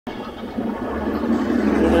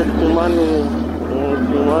money.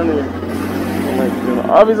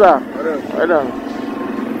 Officer, madam.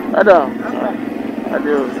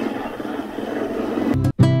 Adios.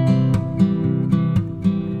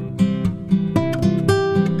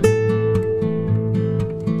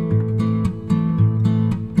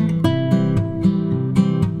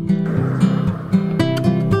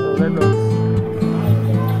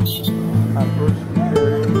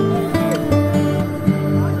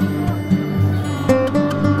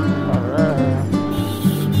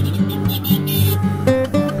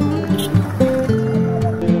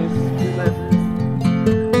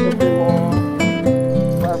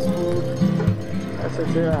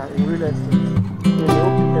 In real estate, in the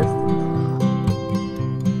opic estate.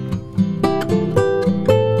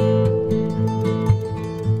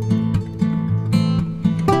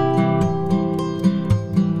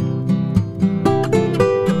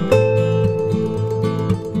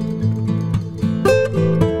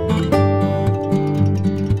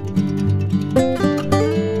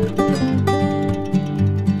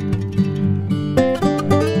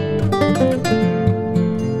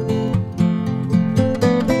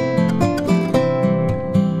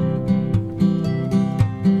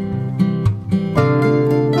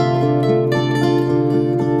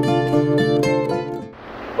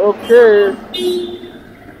 Okay,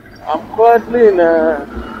 I'm currently in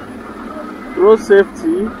road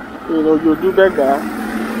safety in JODOME.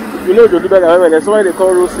 If you know JODOME, there's somewhere they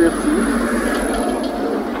call road safety.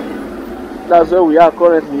 That's where we are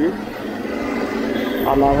currently,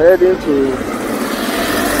 and I'm heading to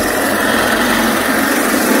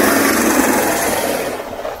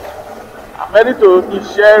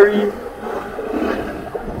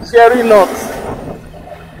Isheri North.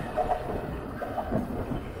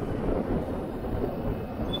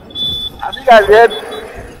 Have you guys heard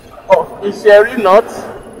of Isheri North?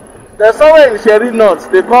 There's somewhere in Isheri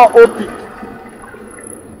North they call opic.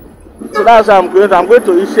 So that's where I'm going. I'm going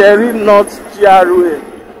to Isheri North G.R.A.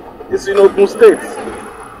 It's in Ogun State,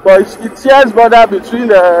 but it shares border between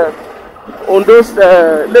the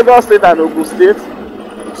Lagos State and Ogun State.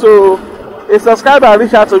 So a subscriber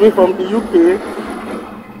reached out to me from the UK.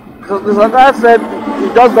 So the subscriber said he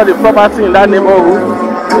just got a property in that neighborhood,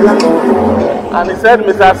 and he said,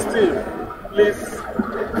 Mr. Steve, please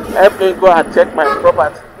help me go and check my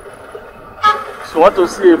property. So I want to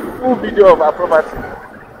see a full video of our property.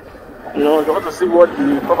 You know, I want to see what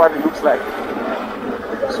the property looks like.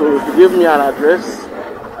 So he gave me an address.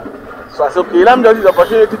 So I said, okay, let me just use the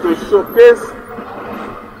opportunity to showcase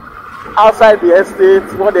outside the estate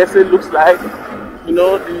what the estate looks like, you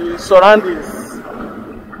know, the surroundings,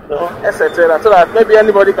 you know, etc. So that maybe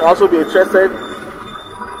anybody can also be interested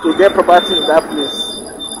to get property in that place.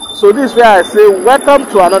 So this is where I say welcome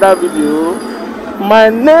to another video. My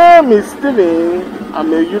name is Steven.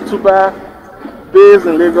 I'm a YouTuber based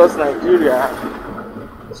in Lagos, Nigeria.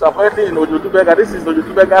 So I'm currently in JODOME. This is the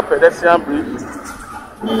JODOME pedestrian bridge.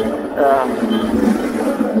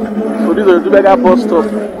 So this is the JODOME bus stop.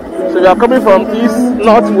 So you are coming from east,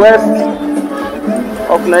 northwest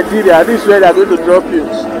of Nigeria. This is where they are going to drop you.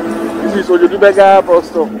 This is the JODOME bus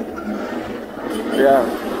stop. Yeah.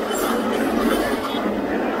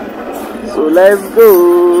 So let's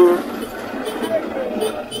go.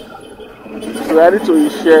 So we are to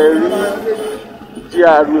Isheri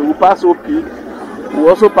G.R.A. We pass opic. We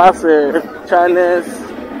also pass channels,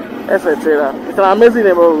 etc. It's an amazing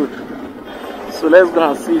neighborhood. So let's go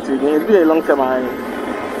and see it again. It's been a long time I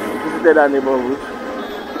visited that neighborhood.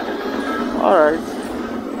 Alright.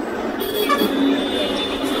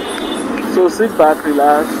 So sit back,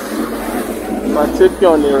 relax. I'll take you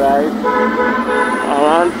on a ride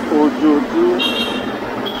around Ojodu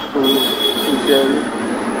to Isheri.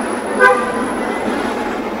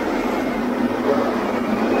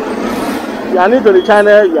 If you are new to the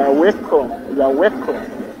channel, you are welcome. You are welcome.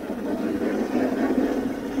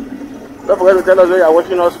 Don't forget to tell us where you are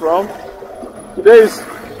watching us from. Today is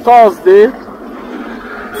Thursday.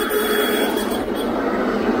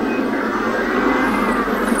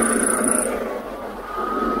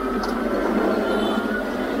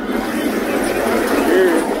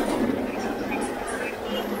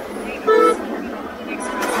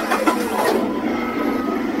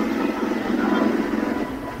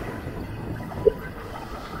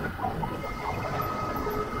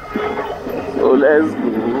 So let's go.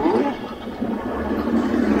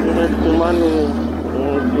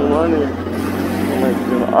 Money.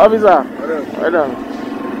 Officer, madam.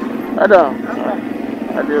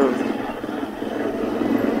 Adios.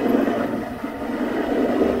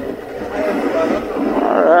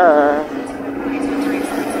 Alright.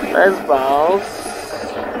 Let's bounce.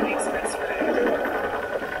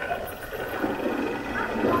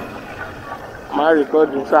 my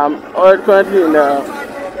recording. So I'm currently in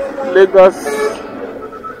Lagos,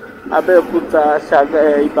 Abeokuta,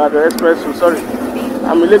 Ibadan Express Road. Sorry,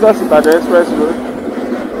 I'm in Lagos, Ibadan Express Road.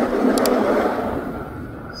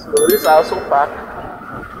 So this is also park.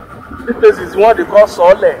 This place is what they call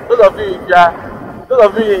Sole. Those of you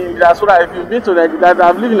in Diaspora, if you've been to Nigeria,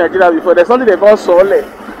 I've lived in Nigeria before, there's something they call Sole.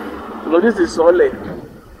 So this is Sole,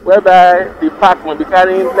 whereby the park will be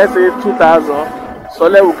carrying, let's say 2,000.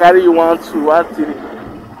 Sole will carry you 1, 2, 1, 3.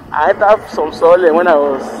 I entered some Sole when I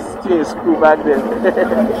was still in school back then.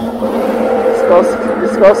 It's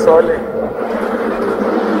called Sole.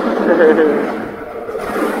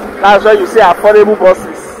 That's where you see affordable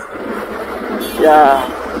buses. Yeah.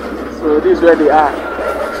 So this is where they are.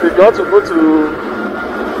 So if you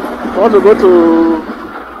want to go to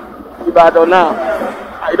Ibadan now,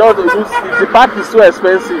 I don't want to use, if the park is too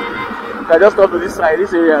expensive, you can just come to this side,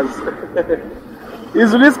 these areas.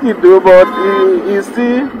 It's risky though, but it's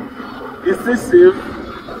still safe.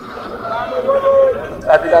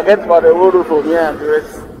 That you can get about the whole road from here and the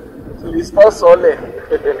rest. So it's called Sole.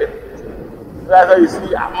 That's why you see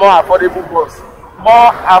more affordable bus.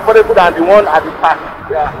 More affordable than the one at the park.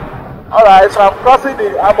 Yeah. Alright, so I'm crossing the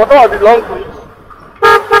bottom of the long bridge.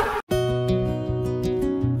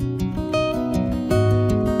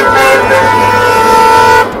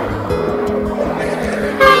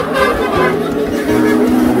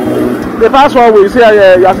 The first one we see, you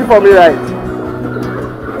are seeing for me, right?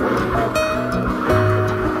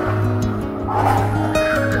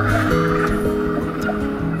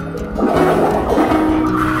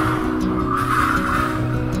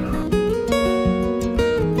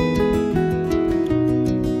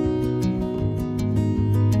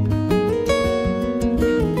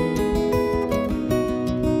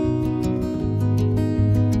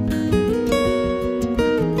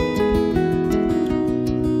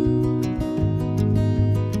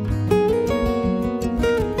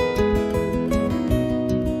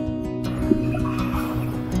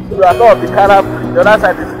 You are not of the Kara bridge. The other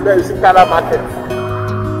side is where you see Kara market.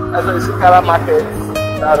 That's where you see Kara market.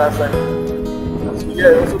 The other side. So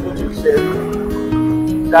here you also go to Isheri.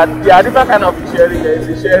 That there are different kind of Isheri. There is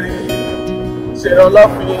Isheri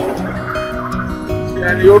Olofin,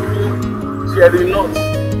 Isheri opic, Isheri nuts,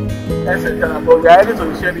 etc. But we are heading to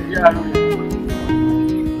Isheri G.R.A.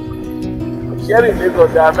 Isheri in Lagos,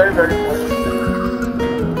 they are very, very cool.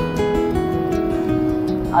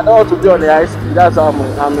 I don't want to be on the high speed, that's how I'm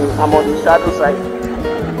on the shadow side.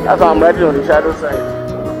 That's why I'm riding on the shadow side.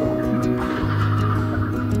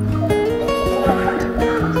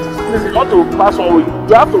 If you want to pass one way,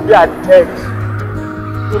 you have to be at the edge.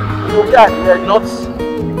 You be at the edge, not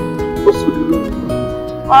close to the road.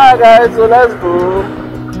 Alright guys, so let's go.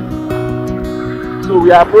 So we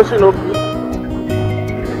are approaching opic.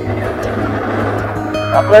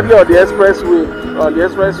 I'm currently on the expressway.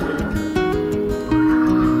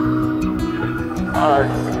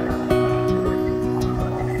 Alright.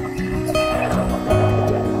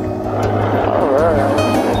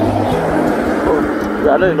 Oh, we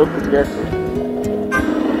are not in opic yet.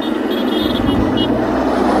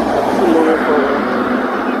 Still moving forward.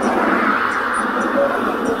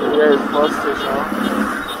 Here is bus station.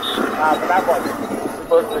 That one.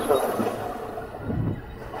 Bus station.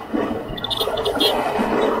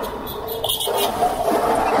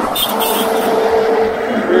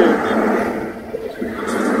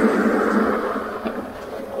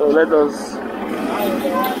 So let us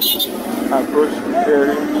approach the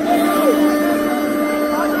ferry.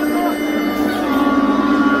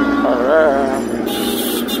 Alright.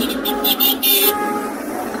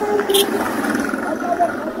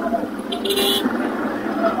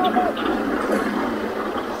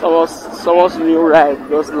 Someone's new ride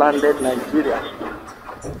just landed Nigeria.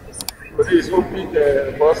 So this is opic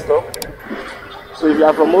bus stop. So if you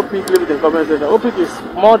are from opic, leave it in the comment section. Opic is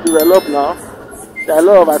more developed now. There are a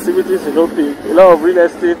lot of activities in opic, a lot of real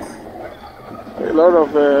estate, a lot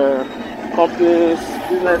of companies,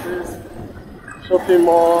 businesses, shopping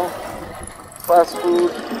mall, fast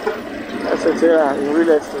food, etc. in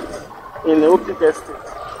real estate, in the opic estate.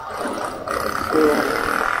 So,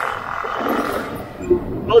 you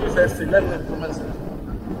know this estate, let me know in the comment section.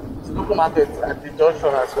 It's a local market at the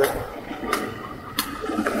junction as well.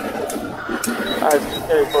 As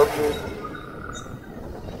very popular.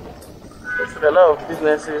 There's a lot of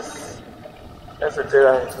businesses, etc.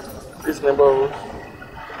 in this neighborhood.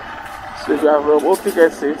 So if you are from opic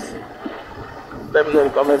estate, let me know in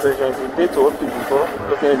the comment section if you've been to opic before,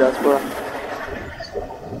 looking at diaspora.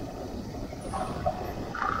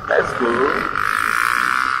 Let's go.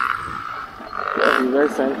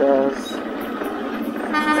 Event centers,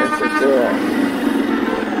 etc.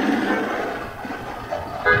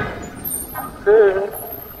 Okay.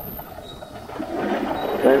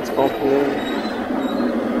 Rent company.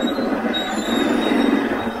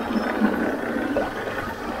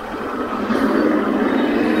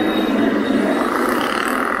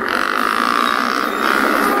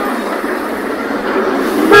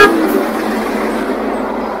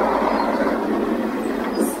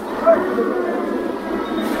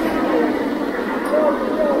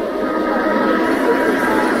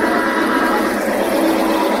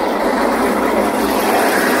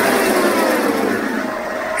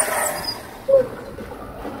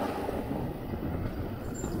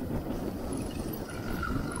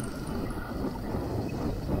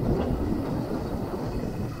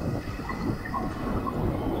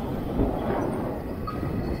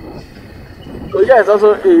 So yeah, it's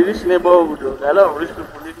also a rich neighborhood. There are a lot of rich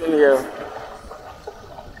people living here.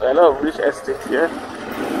 There are a lot of rich estates here.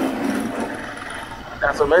 There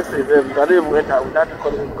are some estates there. You can't even enter without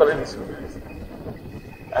calling the streets.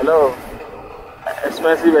 A lot of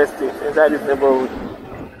expensive estates inside this neighborhood.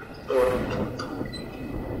 So,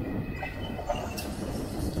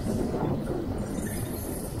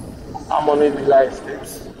 Harmony Villa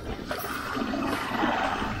Estates.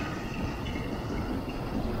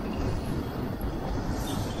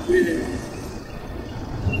 Really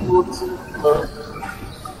good.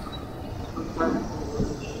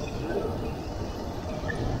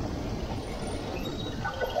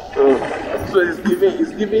 So it's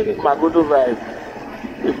giving Magodo vibe,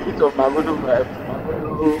 a bit of Magodo vibe,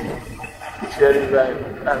 Magodo Isheri vibe,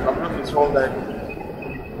 and Magodo is one vibe.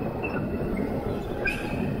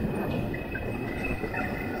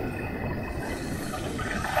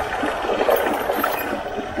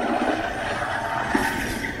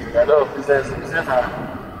 A lot of business are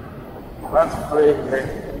that's very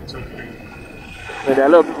too. But there are a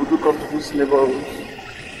lot of people who come to this neighborhood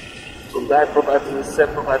to buy properties, sell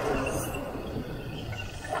properties,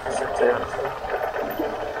 etc.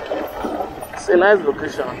 It's a nice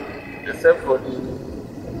location, except for the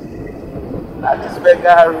at this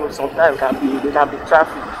beggar road sometimes there can be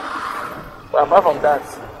traffic. But apart from that,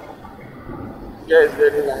 here is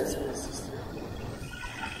very nice places.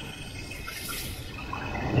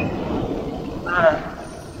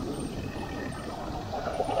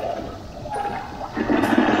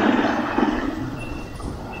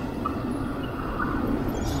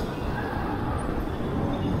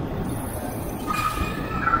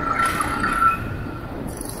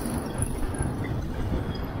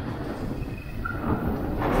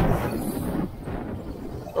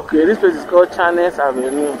 Okay, this place is called Chinese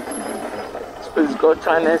Avenue. This place is called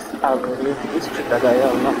Chinese Avenue. This street that I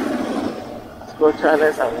am now. It's called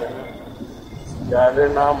Chinese Avenue. The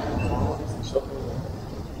arena, shopping.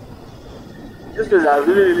 This place has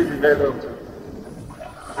really developed.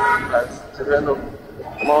 Has developed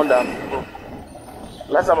more than before.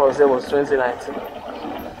 Last time I was there was 2019.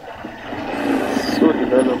 It's so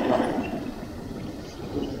developed now.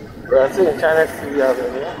 We are still in Chinese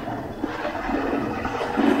Avenue.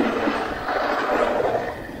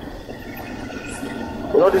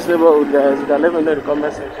 You know this neighborhood, guys, you can let me know in the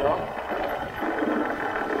comment section.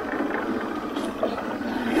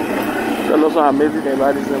 There's also amazing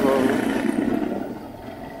about this neighborhood.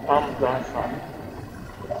 Palm Ground Farm.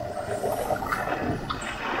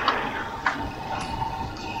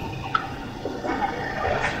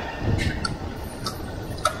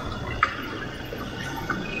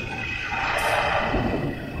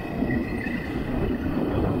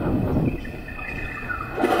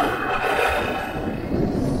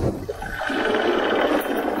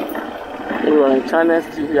 Chinese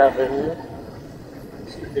TV Avenue.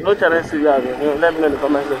 You know Chinese TV Avenue? Let me know in the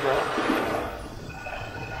comment section.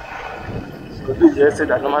 So this is the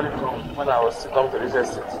estate I normally come when I was to come to this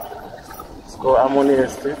estate. It's called Harmony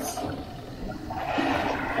Estates.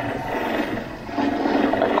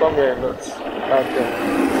 I come here a lot back then.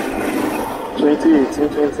 2018,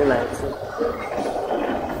 2019.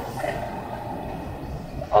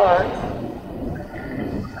 Alright.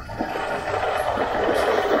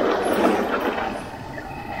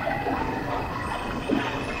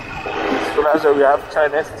 So we have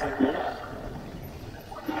Chinese TV.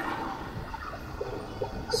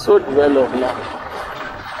 So developed now.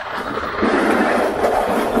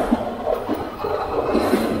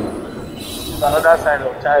 It's another side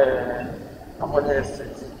of Harmony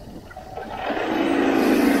Estate.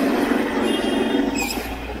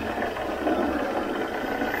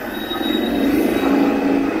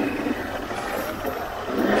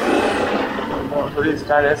 So this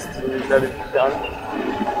Chinese TV is very done.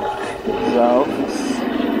 The office.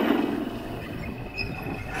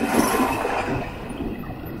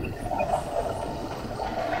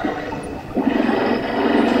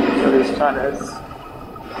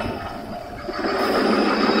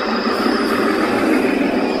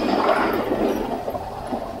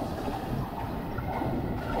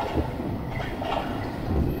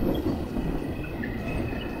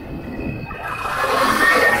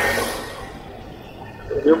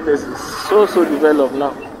 so developed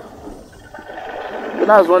now. So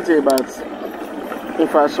that's one thing about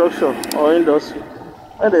infrastructure or industry.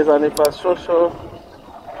 When there's an infrastructure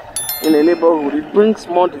in a neighborhood, it brings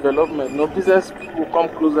more development. No, business will come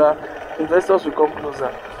closer, investors will come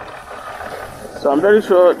closer. So I'm very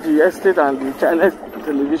sure the estate and the China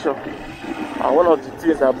television are one of the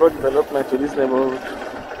things that brought development to this neighborhood.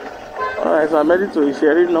 Alright, so I'm heading to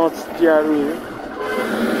Isheri North G.R.A.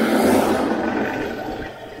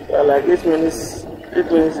 Like 8 minutes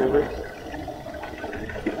away.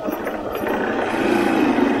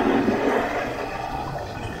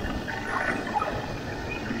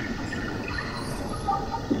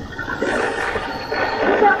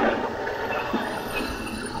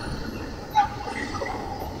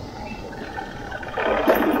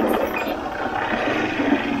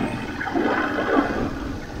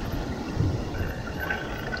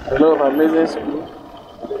 A lot of amazing school.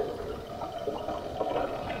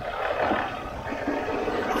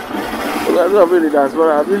 That's not really that's what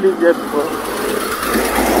I've really lived there before.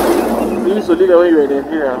 We used to live there when you were in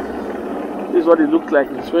Nigeria. This is what it looked like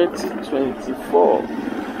in 2024.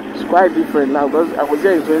 It's quite different now because I was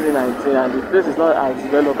here in 2019 and the place is not as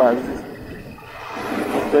developed as this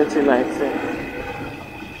in 2019.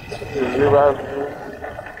 The river view.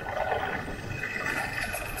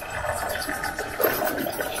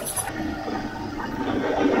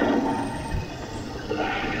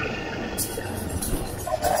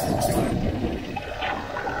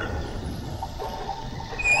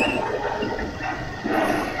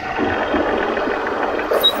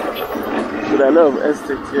 A lot of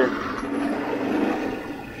estate here.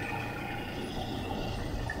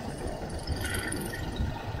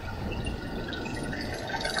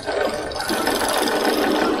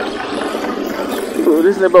 So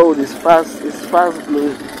this neighborhood is fast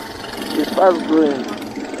growing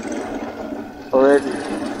already.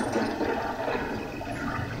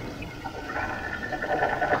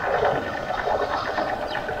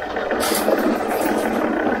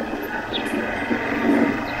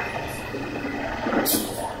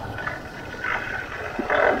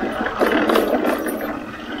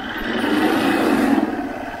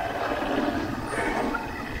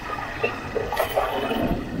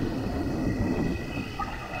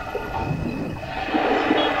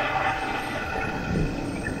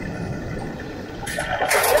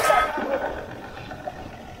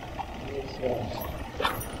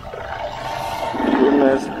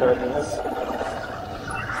 Goodness, goodness.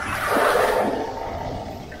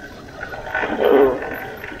 Oh,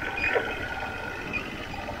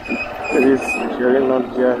 it is Isheri North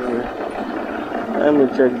G.R.A. Let me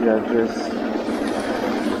check the address.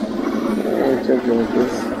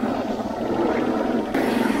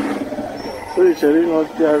 So Isheri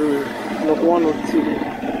North G.R.A. Block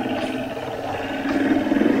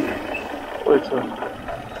 102. Wait, sir.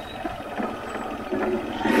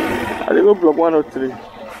 I go block 103.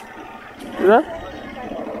 Is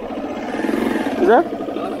that?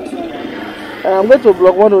 I'm going to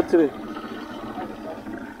block 103.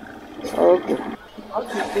 Okay.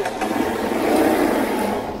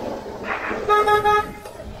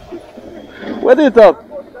 Where do you talk?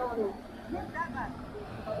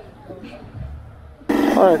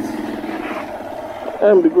 Alright.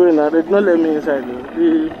 I'm going now. They did not let me inside.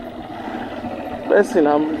 The person,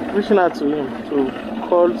 I'm reaching out to him to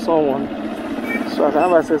call someone so I can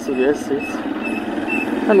have access to the estate.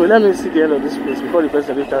 Anyway, let me see the end of this place before the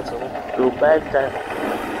person reaches out to me. To buy time.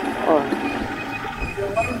 Alright.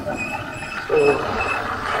 So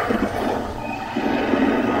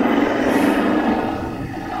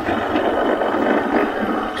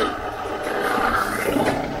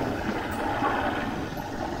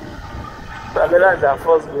that's our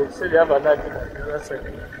first gate. So they have another gate at the other side.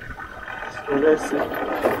 So let's see.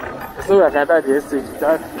 It's not like I got the estate.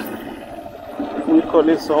 That we call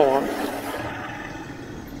it someone.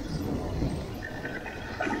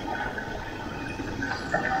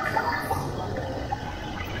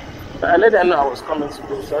 But I let them know I was coming to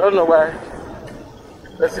do, so I don't know why.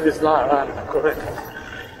 Let's see if it's not around correct.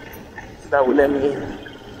 So that will let me in.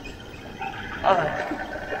 Alright.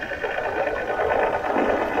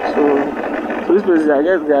 So this place, I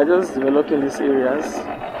guess they are just developing these areas.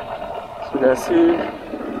 So I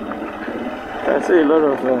see a lot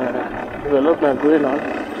of development going on.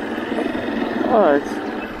 Alright.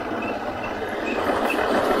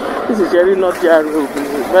 This is Isheri North G.R.A.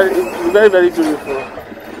 It's very, very beautiful.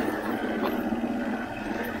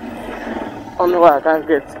 I don't know why I can't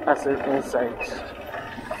get access inside.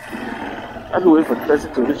 I have to wait for the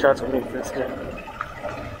person to reach out to me first.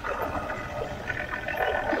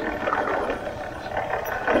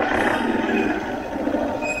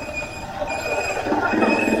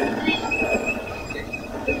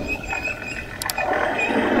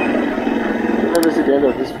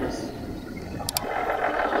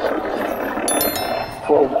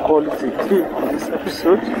 on this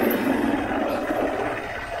episode.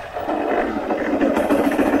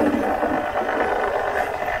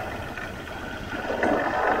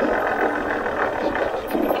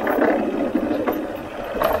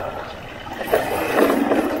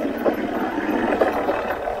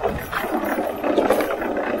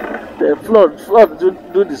 The flood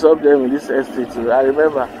do disturb them in this estate. I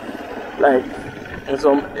remember, like in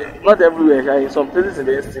some, not everywhere, in some places in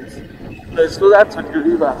the estate, it's closer to the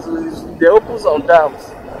river, so they open some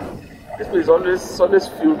dams. This place is always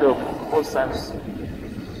filled up most times.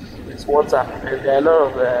 It's water, and there are a lot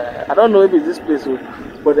of I don't know if it's this place,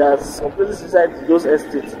 but there are some places inside those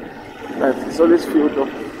estates that it's always filled up.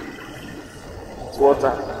 It's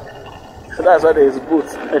water, so that's why there is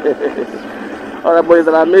boats. Alright, but it's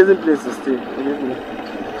an amazing place to stay, believe me.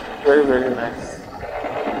 Very, very nice.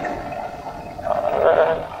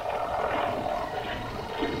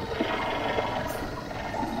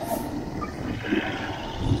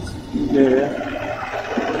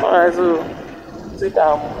 Yeah. Alright, so take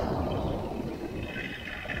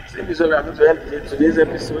this is where I'm going to end today's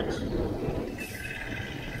episode.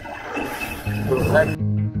 So,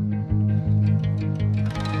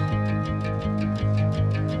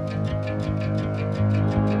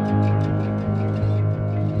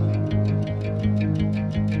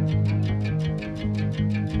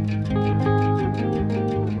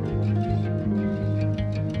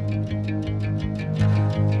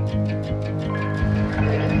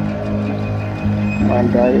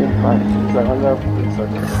 Mandai Park is another place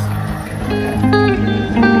that is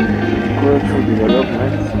going through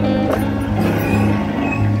development.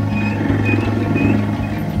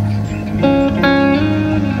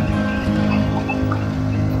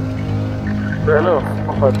 There are a lot of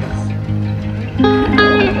properties.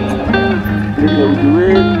 The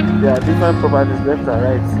way there are different properties left and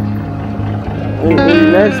right. In the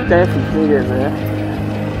next 10-15 years,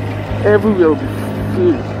 everywhere will be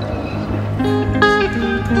filled.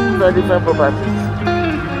 Different properties,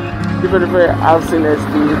 different housing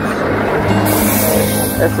estates,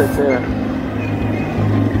 etc.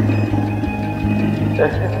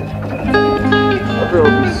 It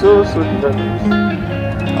will be so developed,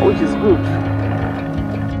 which is good.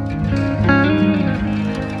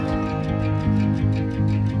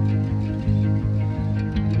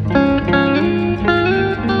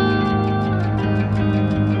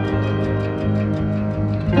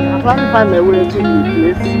 I'm trying to find my way to the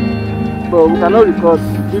place, but we cannot record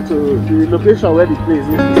due to the location where the place is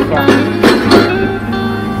far.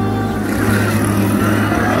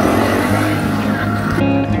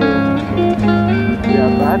 We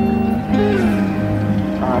are back,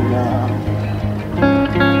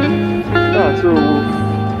 and so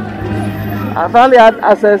I finally had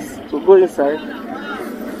access to go inside.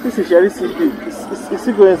 This is Isheri CP. Is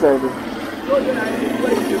he going inside?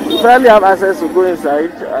 We finally have access to go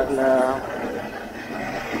inside, and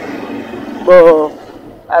but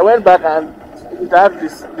I went back and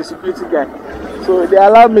interviewed the security guy, so they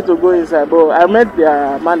allowed me to go inside, but I met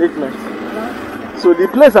their management. So the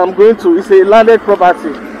place I'm going to is a landed property,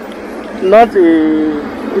 it's not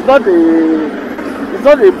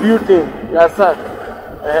a building, you understand?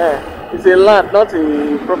 It's a land, not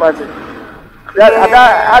a property.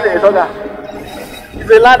 It's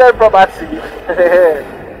a landed property.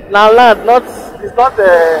 Now land, it's not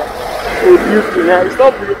a building, it's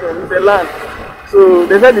not building, it's a land. So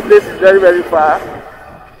they said the place is very, very far.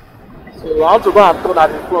 So I want to go and turn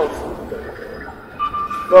at the front.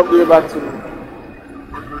 Not going back to the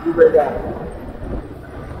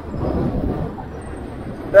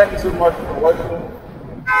Thank you so much for watching.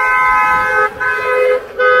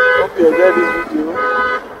 Hope you enjoyed this video.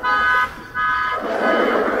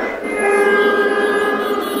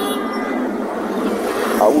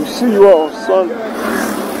 I will see you all on Sunday.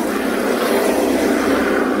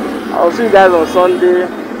 I will see you guys on Sunday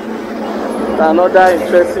with another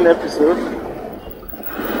interesting episode.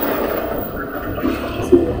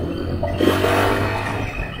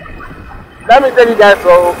 Let me take you guys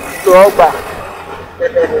to Ogba.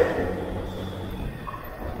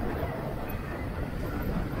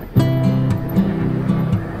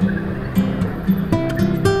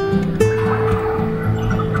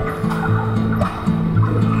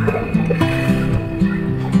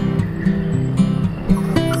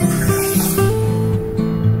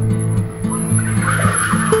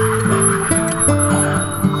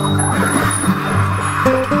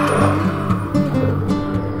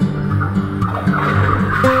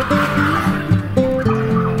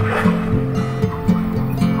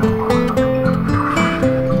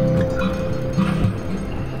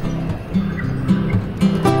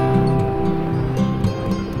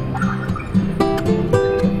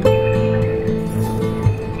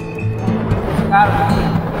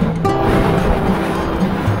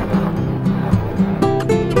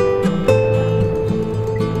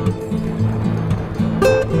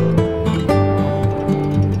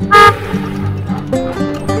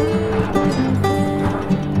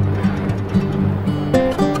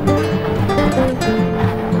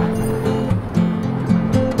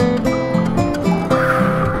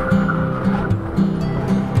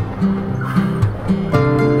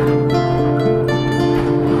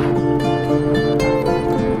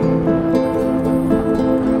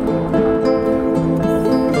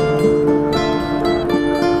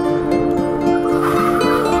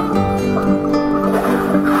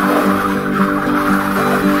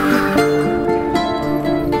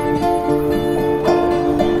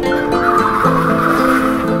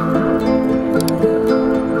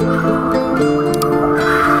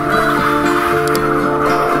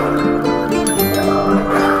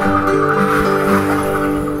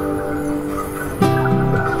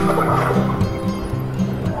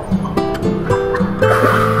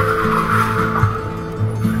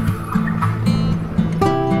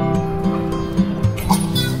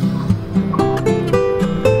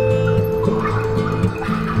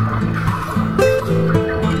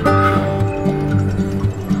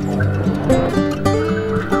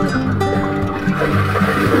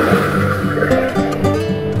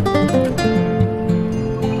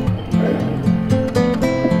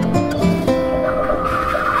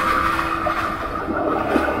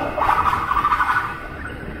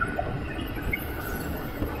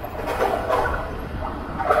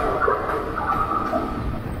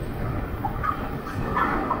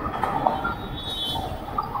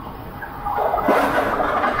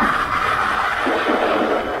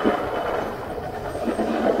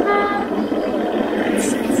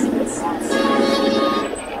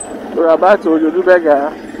 We're about to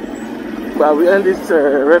JODOME, but we end this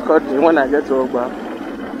recording when I get to Ogba.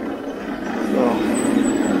 So.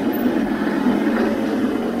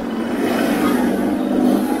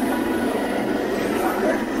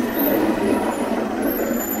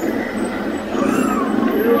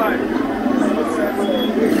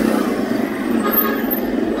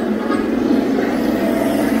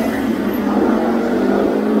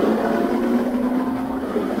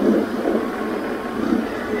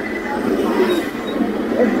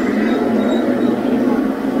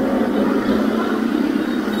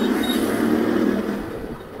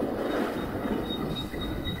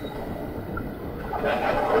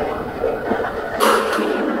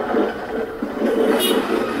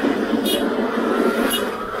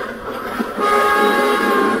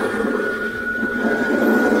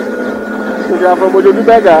 If you are from JODOME,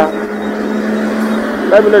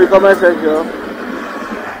 let me know in the comment section.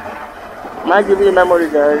 Might give you a memory,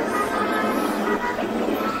 guys.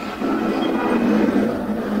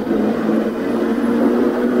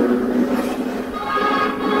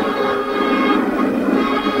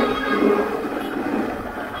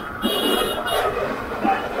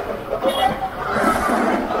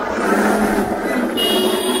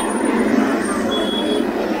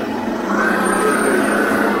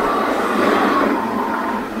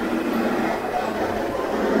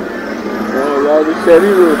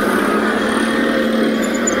 Isheri Road.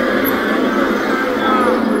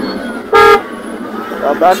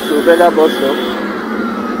 We're back to Beggar bus stop.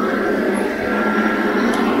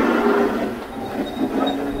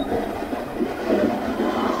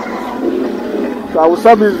 So I will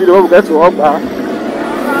stop this video when we get to Ogba.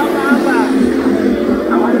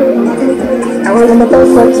 I will make a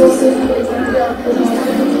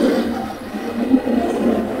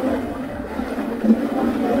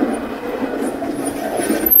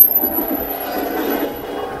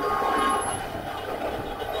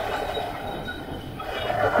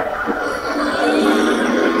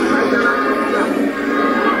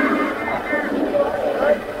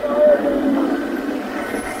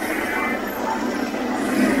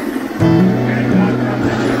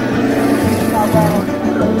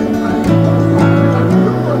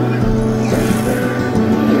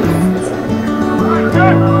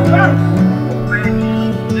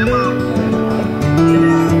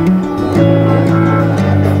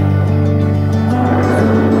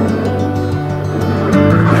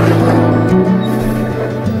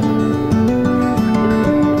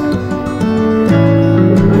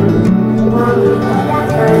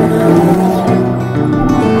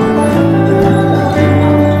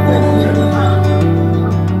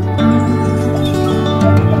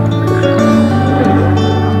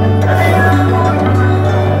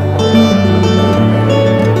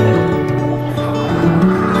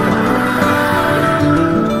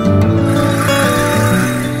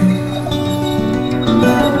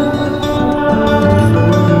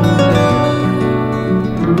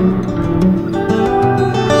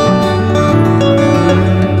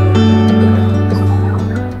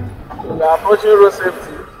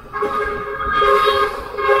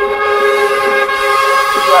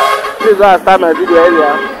This is why I started my video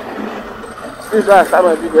earlier. This is why I started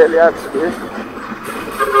my video earlier today.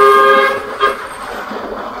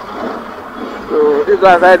 So this is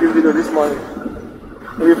why I started this video this morning.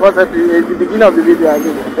 The first episode, the beginning of the video I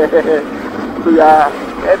mean. So you are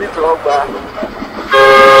heading to Ogba.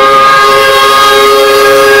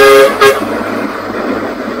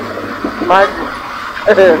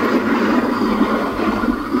 Imagine.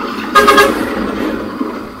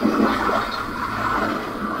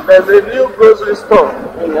 There's a new grocery store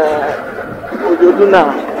in Ojodu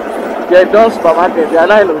now. They're done supermarket. They are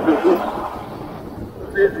not in Ojodu.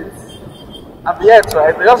 I've yet,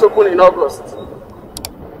 right? They just opened in August.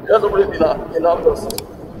 They just opened it in August.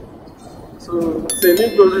 So it's a new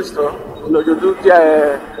grocery store in Ojodu.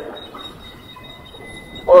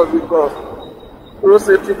 What's it called? Road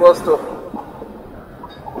safety bus stop.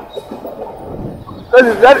 This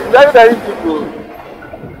is very, very, very big.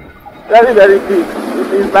 Very, very big.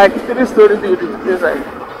 It's like 3-story building inside.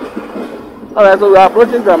 Alright, so we are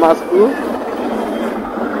approaching grammar school.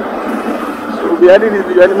 So we'll be editing this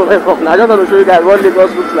video any moment from now. I just want to show you guys what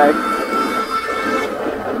Lagos looks like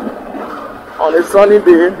on a sunny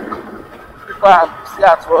day. People are still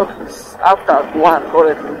at work. It's after 1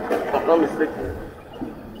 currently, if I'm not mistaken.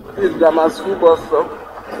 This is grammar school bus stop.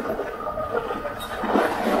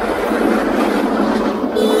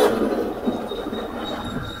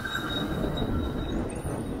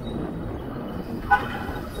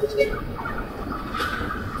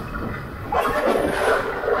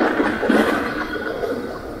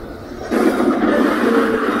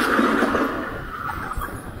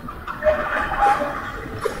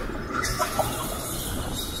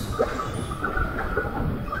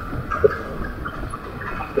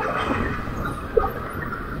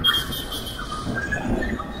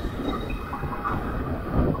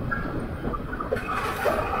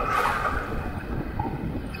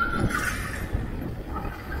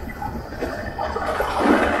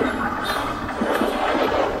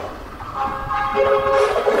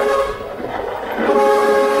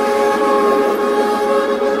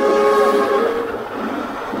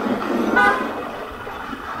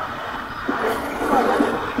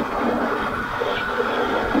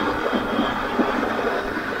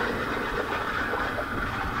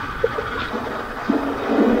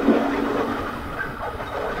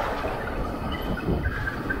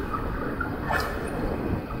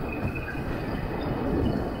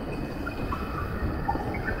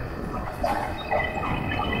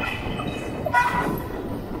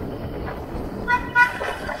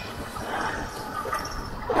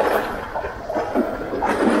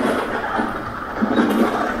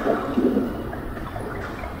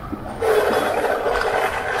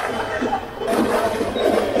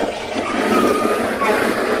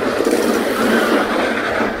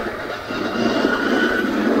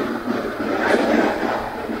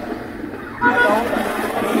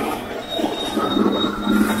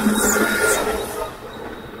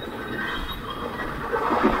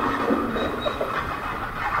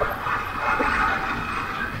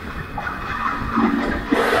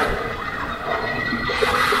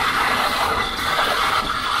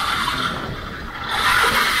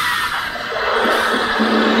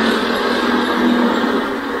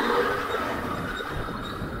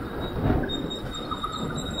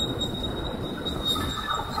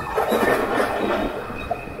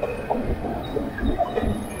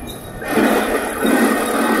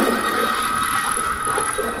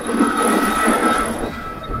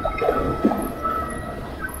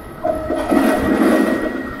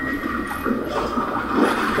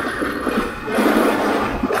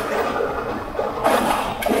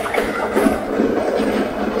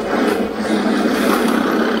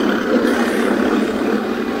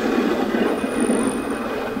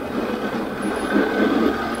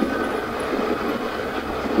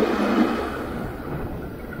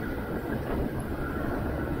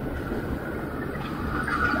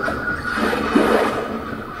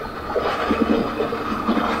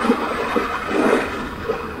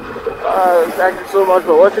 Thank you so much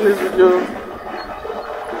for watching this video.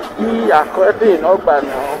 We are currently in Ogba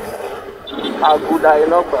now. Aguda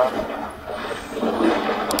in Ogba.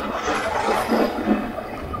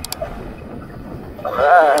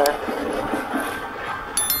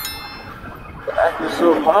 Thank you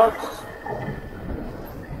so much.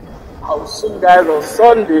 I will see you guys on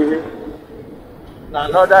Sunday in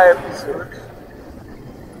another episode.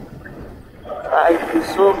 Thank you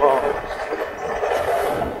so much.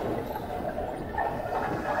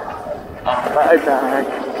 Bye bye.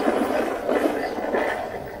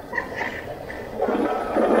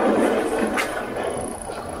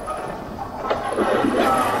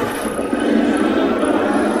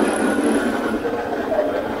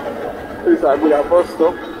 this will be our first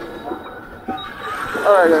stop.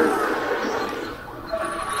 Alright guys.